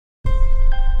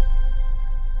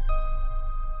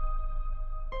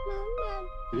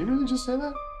Did you really just say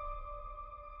that?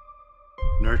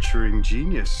 Nurturing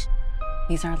genius.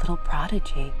 He's our little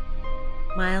prodigy.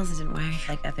 Miles isn't wired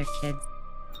like other kids.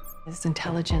 His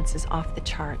intelligence is off the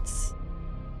charts.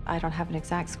 I don't have an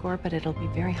exact score, but it'll be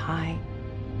very high.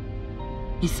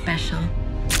 He's special.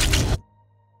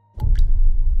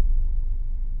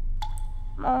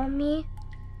 Mommy,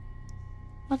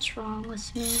 what's wrong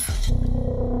with me?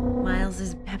 Miles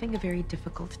is having a very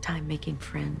difficult time making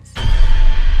friends.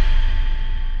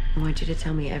 I want you to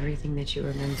tell me everything that you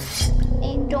remember.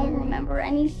 I don't remember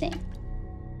anything.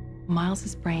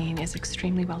 Miles's brain is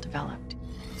extremely well developed.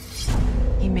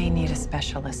 He may need a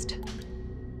specialist.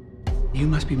 You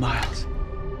must be Miles.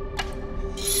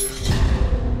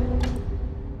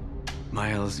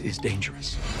 Miles is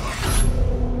dangerous.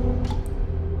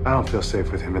 I don't feel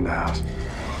safe with him in the house.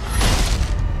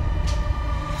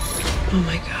 Oh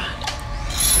my God.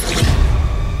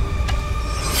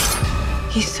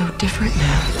 He's so different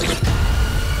now.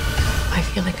 I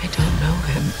feel like I don't know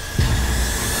him.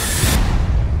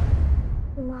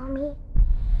 Mommy,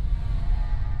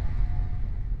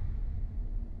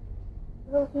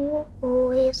 will you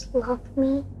always love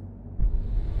me?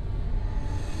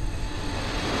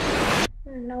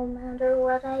 No matter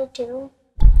what I do?